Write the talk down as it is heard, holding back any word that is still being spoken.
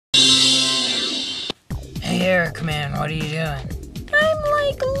Eric, man, what are you doing? I'm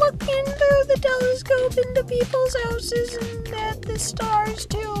like looking through the telescope into people's houses and at the stars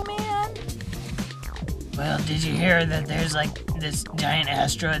too, man. Well, did you hear that there's like this giant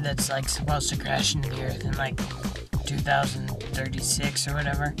asteroid that's like supposed to crash into the Earth in like 2036 or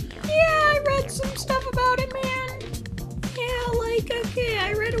whatever? Yeah, I read some stuff about it, man. Yeah, okay,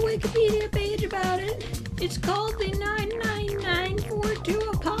 I read a Wikipedia page about it. It's called the 99942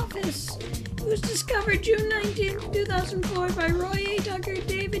 Apophis. It was discovered June 19, 2004 by Roy A. Tucker,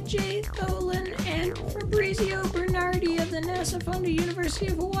 David J. Tholen, and Fabrizio Bernardi of the NASA-funded University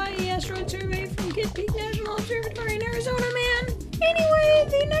of Hawaii Asteroid Survey from Kitt Peak National Observatory in Arizona, man. Anyway,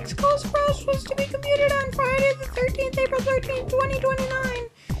 the next close for us was to be computed on Friday the 13th, April 13th, 2029.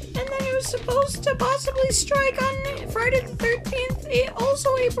 And then it was supposed to possibly strike on Friday the 13th,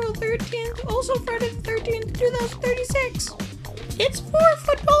 also April 13th, also Friday the 13th, 2036. It's 4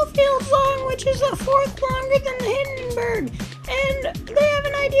 football fields long, which is a fourth longer than the Hindenburg. And they have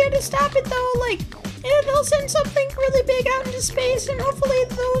an idea to stop it though, they'll send something really big out into space, and hopefully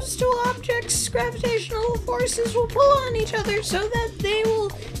those two objects' gravitational forces will pull on each other so that they will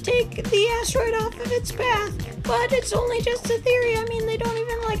take the asteroid off of its path. But it's only just a theory. I mean, they don't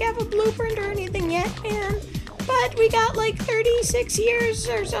even have a blueprint or anything yet, man. But we got 36 years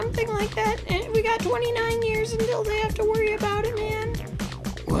or something like that, and we got 29 years until they have to worry about it, man.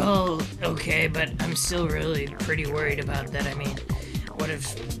 Well, okay, but I'm still really pretty worried about that. I mean, what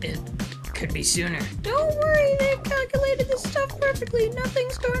if it could be sooner? Don't worry, they've calculated this stuff perfectly.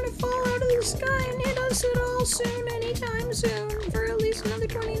 Nothing's going to fall out of the sky and hit us at all soon, anytime soon, for at least another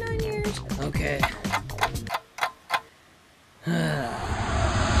 29 years. Okay.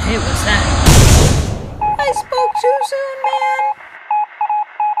 Hey, what's that? I spoke too soon, man.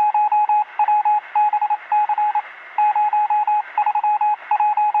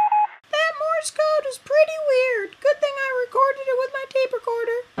 That Morse code is pretty weird. Good thing I recorded it with my tape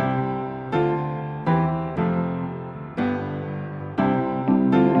recorder.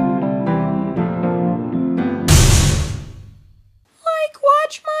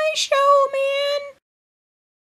 Watch my show